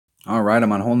All right,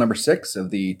 I'm on hole number 6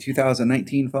 of the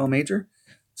 2019 Fall Major.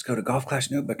 Let's go to Golf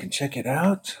Clash Notebook and check it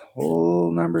out.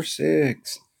 Hole number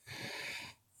 6. I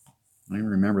don't even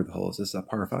remember the holes. This is a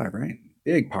par 5, right?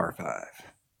 Big par 5.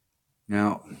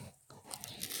 Now,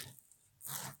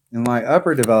 in my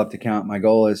upper developed account, my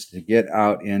goal is to get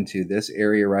out into this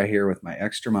area right here with my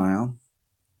extra mile,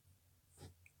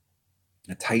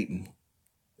 a Titan,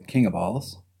 the king of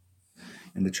balls,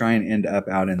 and to try and end up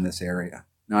out in this area.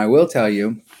 Now, I will tell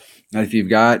you, if you've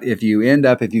got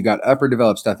upper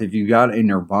developed stuff, if you've got a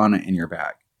Nirvana in your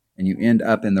bag and you end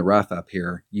up in the rough up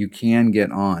here, you can get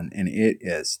on, and it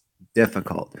is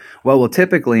difficult. What will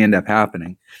typically end up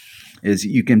happening is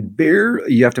you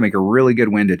have to make a really good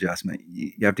wind adjustment.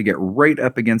 You have to get right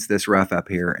up against this rough up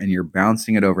here, and you're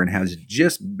bouncing it over and has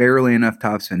just barely enough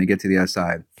topspin to get to the other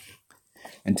side.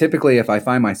 And typically, if I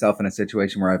find myself in a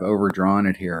situation where I've overdrawn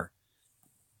it here,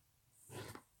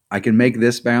 I can make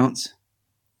this bounce.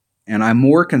 And I'm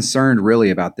more concerned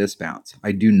really about this bounce.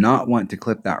 I do not want to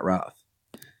clip that rough.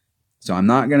 So I'm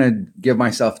not going to give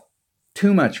myself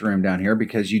too much room down here,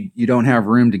 because you don't have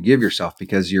room to give yourself,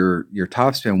 because your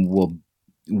topspin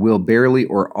will barely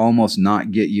or almost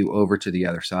not get you over to the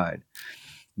other side.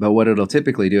 But what it'll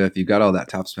typically do, if you've got all that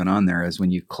topspin on there, is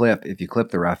if you clip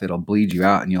the rough, it'll bleed you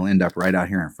out and you'll end up right out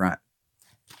here in front.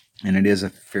 And it is a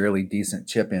fairly decent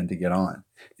chip in to get on.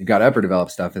 If you've got upper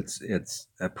developed stuff, it's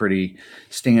a pretty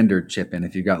standard chip in.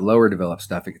 If you've got lower developed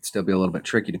stuff, it could still be a little bit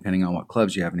tricky depending on what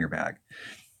clubs you have in your bag.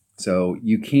 So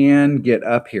you can get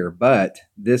up here, but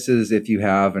this is if you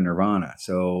have a Nirvana.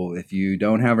 So if you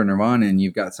don't have a Nirvana and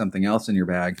you've got something else in your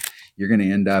bag, you're going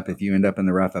to end up, if you end up in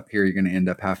the rough up here, you're going to end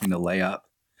up having to lay up,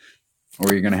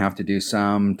 or you're going to have to do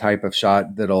some type of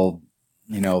shot that'll,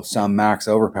 some max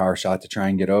overpower shot to try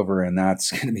and get over, and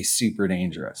that's going to be super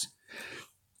dangerous.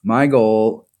 My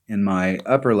goal in my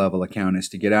upper level account is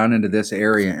to get out into this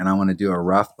area, and I want to do a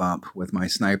rough bump with my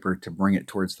sniper to bring it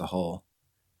towards the hole.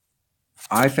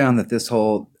 I found that this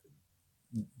hole,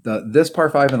 this par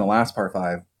 5 and the last par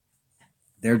 5,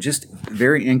 they're just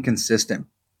very inconsistent.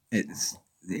 It's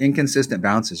the inconsistent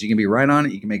bounces. You can be right on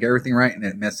it, you can make everything right, and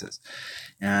it misses.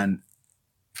 And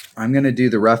I'm going to do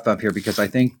the rough bump here because I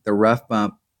think the rough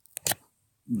bump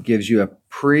gives you a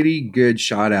pretty good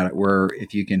shot at it, where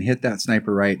if you can hit that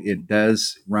sniper right, it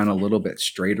does run a little bit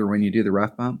straighter when you do the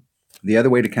rough bump. The other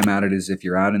way to come at it is, if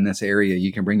you're out in this area,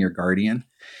 you can bring your Guardian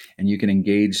and you can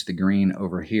engage the green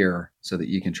over here so that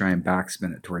you can try and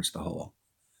backspin it towards the hole.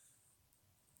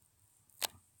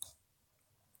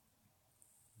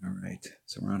 All right,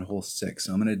 so we're on hole 6.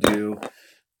 So I'm going to do,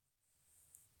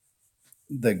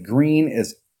 the green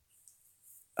is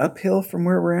uphill from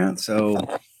where we're at,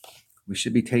 so we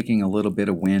should be taking a little bit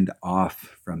of wind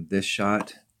off from this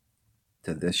shot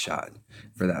to this shot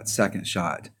for that second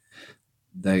shot.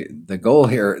 The goal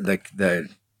here,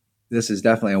 this is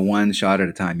definitely a one shot at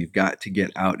a time. You've got to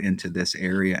get out into this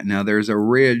area. Now there's a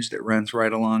ridge that runs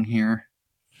right along here.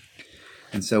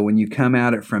 And so when you come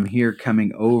at it from here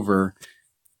coming over,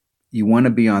 you want to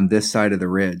be on this side of the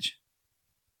ridge,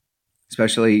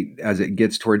 especially as it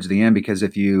gets towards the end, because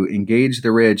if you engage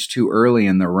the ridge too early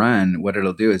in the run, what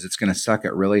it'll do is it's going to suck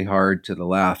it really hard to the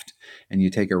left, and you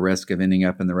take a risk of ending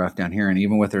up in the rough down here. And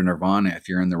even with their Nirvana, if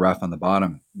you're in the rough on the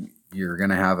bottom, you're going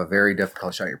to have a very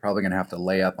difficult shot. You're probably going to have to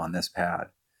lay up on this pad.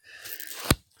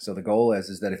 So the goal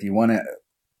is that if you want to,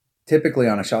 typically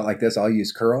on a shot like this, I'll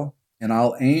use curl, and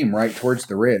I'll aim right towards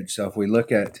the ridge. So if we look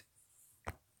at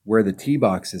where the tee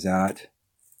box is at,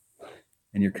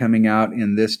 and you're coming out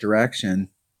in this direction,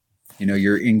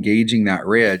 you're engaging that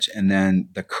ridge, and then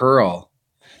the curl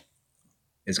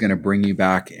is going to bring you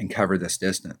back and cover this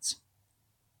distance.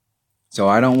 So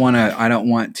I don't want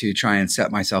to try and set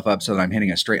myself up so that I'm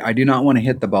hitting a straight. I do not want to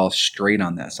hit the ball straight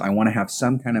on this. I want to have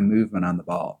some kind of movement on the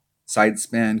ball, side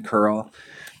spin, curl,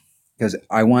 because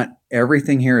I want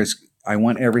everything here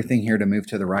to move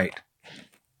to the right.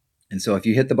 And so if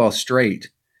you hit the ball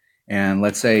straight, and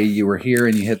let's say you were here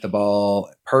and you hit the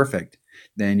ball perfect,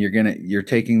 then you're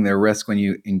taking the risk when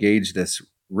you engage this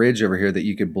ridge over here that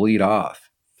you could bleed off.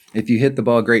 If you hit the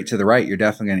ball great to the right, you're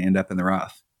definitely going to end up in the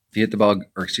rough. If you hit the ball,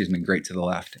 great to the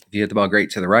left. If you hit the ball great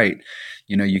to the right,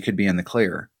 you could be in the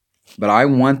clear. But I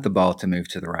want the ball to move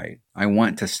to the right. I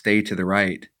want to stay to the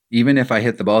right. Even if I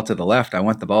hit the ball to the left, I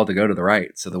want the ball to go to the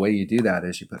right. So the way you do that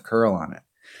is you put curl on it.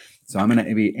 So I'm going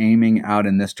to be aiming out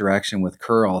in this direction with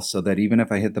curl, so that even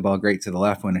if I hit the ball great to the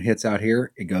left, when it hits out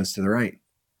here, it goes to the right.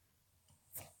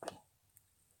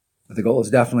 But the goal is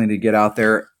definitely to get out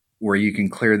there where you can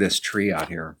clear this tree out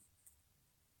here.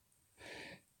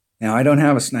 Now, I don't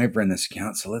have a sniper in this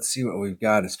account, so let's see what we've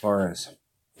got as far as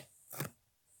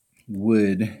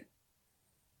wood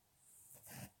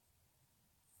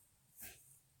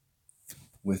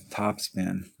with topspin.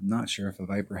 I'm not sure if a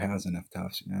Viper has enough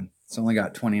topspin. It's only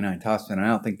got 29 topspin. I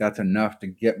don't think that's enough to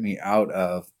get me out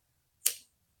of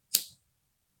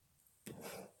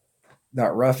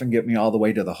that rough and get me all the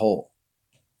way to the hole.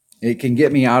 It can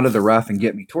get me out of the rough and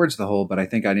get me towards the hole, but I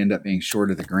think I'd end up being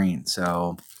short of the green.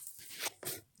 So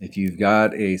if you've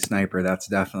got a sniper, that's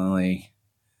definitely...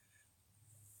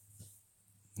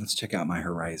 Let's check out my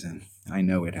Horizon. I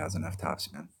know it has enough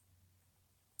topspin.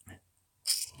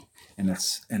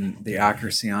 And the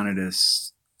accuracy on it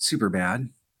is super bad,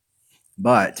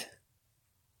 but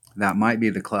that might be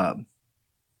the club.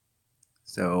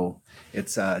 So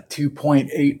it's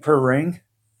 2.8 per ring.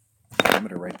 I'm going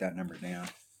to write that number down.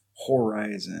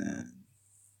 Horizon.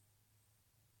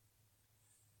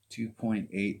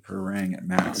 2.8 per ring at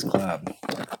max club.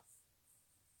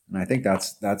 And I think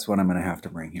that's what I'm going to have to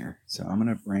bring here. So I'm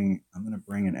going to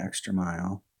bring an extra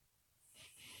mile.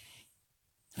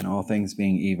 And all things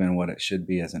being even, what it should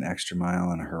be is an extra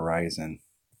mile and a Horizon.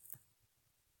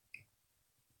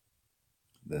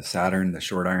 The Saturn, the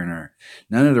short iron,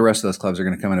 none of the rest of those clubs are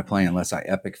going to come into play unless I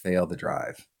epic fail the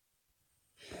drive.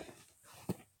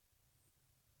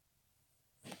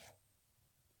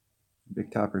 Big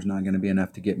topper's not going to be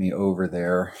enough to get me over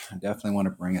there. I definitely want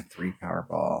to bring a 3-power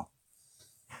ball.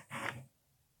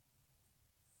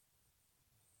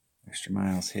 Extra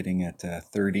miles hitting at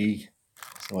 30.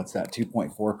 So what's that,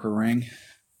 2.4 per ring?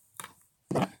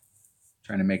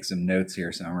 Trying to make some notes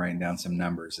here, so I'm writing down some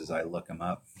numbers as I look them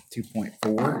up.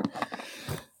 2.4.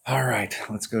 All right,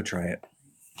 let's go try it.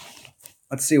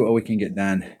 Let's see what we can get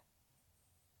done.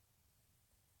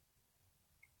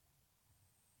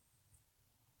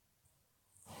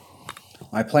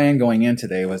 My plan going in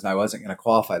today was I wasn't going to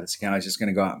qualify this account. I was just going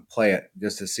to go out and play it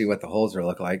just to see what the holes are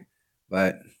look like.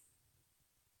 But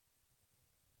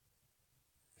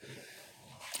I'm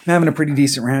having a pretty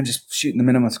decent round, just shooting the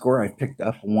minimum score. I picked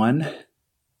up one.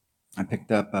 I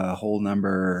picked up hole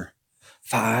number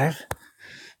 5.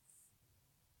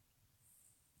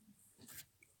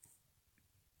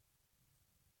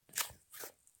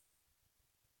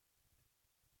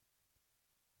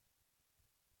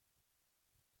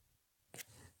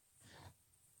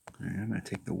 All right, I'm going to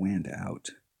take the wind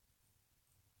out.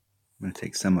 I'm going to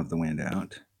take some of the wind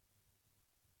out.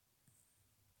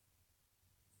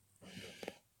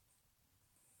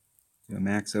 Do a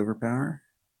max overpower.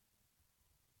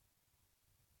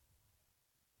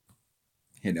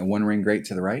 Hitting a 1-ring grate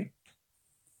to the right.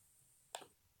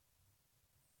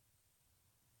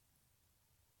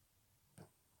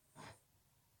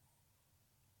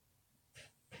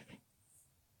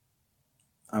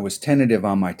 I was tentative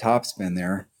on my topspin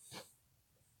there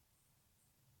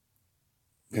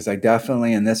because I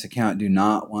definitely in this account do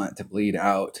not want to bleed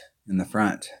out in the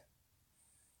front.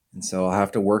 And so I'll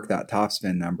have to work that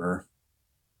topspin number.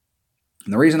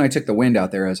 And the reason I took the wind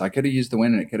out there is I could have used the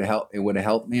wind and it would have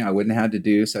helped me. I wouldn't have had to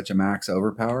do such a max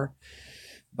overpower.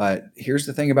 But here's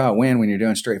the thing about wind when you're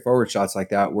doing straightforward shots like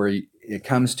that, where it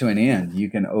comes to an end, you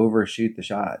can overshoot the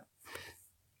shot.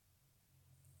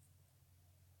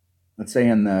 Let's say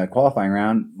in the qualifying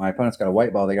round, my opponent's got a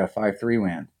white ball, they got a 5-3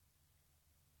 wind.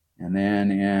 And then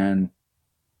in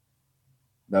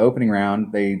the opening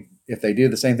round, if they do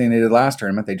the same thing they did last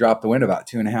tournament, they drop the wind about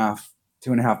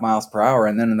 2.5 miles per hour.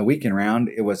 And then in the weekend round,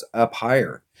 it was up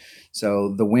higher.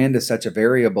 So the wind is such a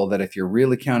variable that if you're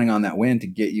really counting on that wind to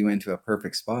get you into a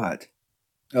perfect spot,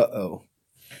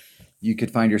 you could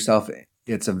find yourself,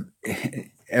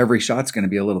 every shot's going to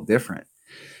be a little different.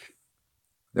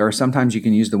 There are sometimes you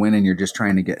can use the wind and you're just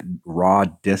trying to get raw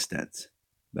distance.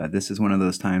 But this is one of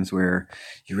those times where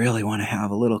you really want to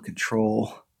have a little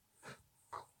control.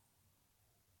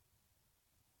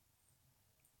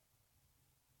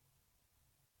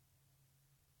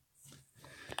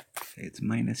 Okay, it's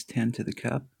 -10 to the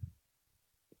cup.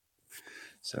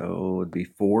 So it would be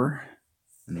 4.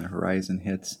 And the Horizon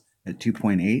hits at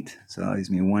 2.8. So that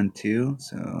leaves me 1, 2.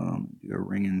 So I'll do a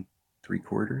ring and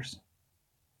 3/4.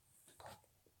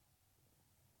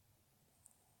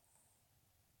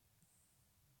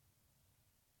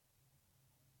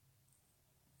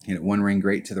 Hit it 1 ring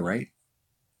grate to the right.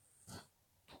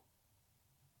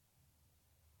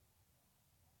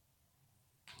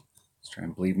 Let's try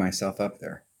and bleed myself up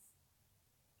there.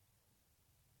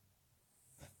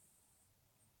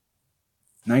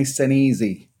 Nice and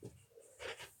easy.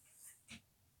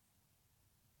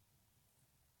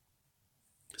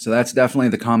 So that's definitely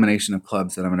the combination of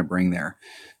clubs that I'm going to bring there.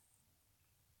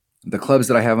 The clubs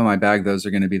that I have in my bag, those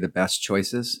are going to be the best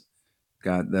choices.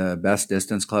 Got the best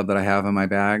distance club that I have in my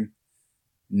bag.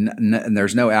 And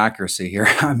there's no accuracy here.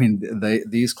 I mean,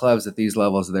 these clubs at these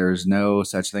levels, there's no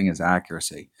such thing as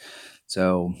accuracy.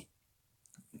 So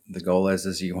The goal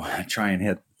is you want to try and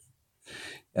hit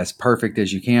as perfect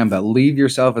as you can, but leave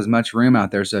yourself as much room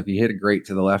out there so if you hit it great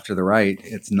to the left or the right,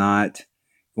 it's not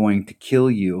going to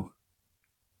kill you.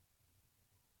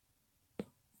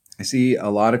 I see a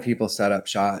lot of people set up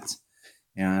shots,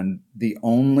 and the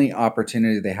only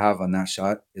opportunity they have on that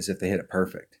shot is if they hit it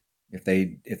perfect. If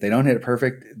they don't hit it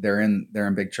perfect, they're in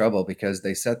big trouble because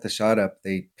they set the shot up,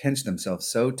 they pinch themselves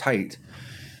so tight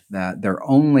that their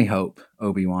only hope,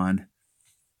 Obi-Wan,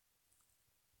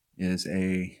 is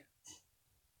a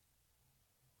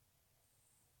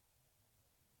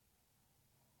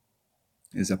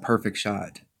perfect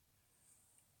shot.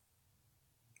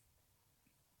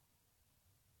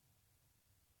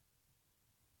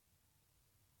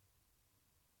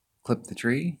 Clip the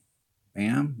tree,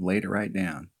 bam, laid it right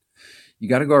down. You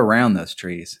got to go around those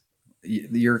trees.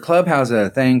 Your club has a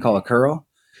thing called a curl,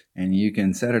 and you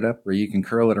can set it up where you can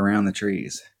curl it around the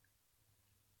trees.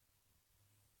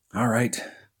 All right.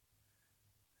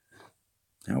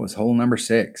 That was hole number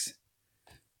 6.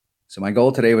 So my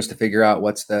goal today was to figure out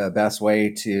what's the best way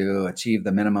to achieve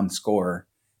the minimum score.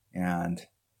 And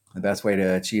the best way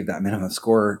to achieve that minimum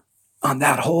score on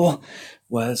that hole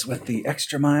was with the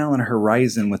extra mile and a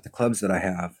horizon with the clubs that I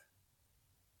have.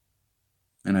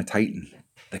 And a Titan,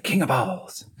 the king of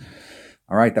balls.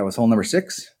 All right, that was hole number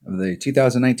 6 of the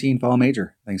 2019 Fall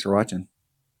Major. Thanks for watching.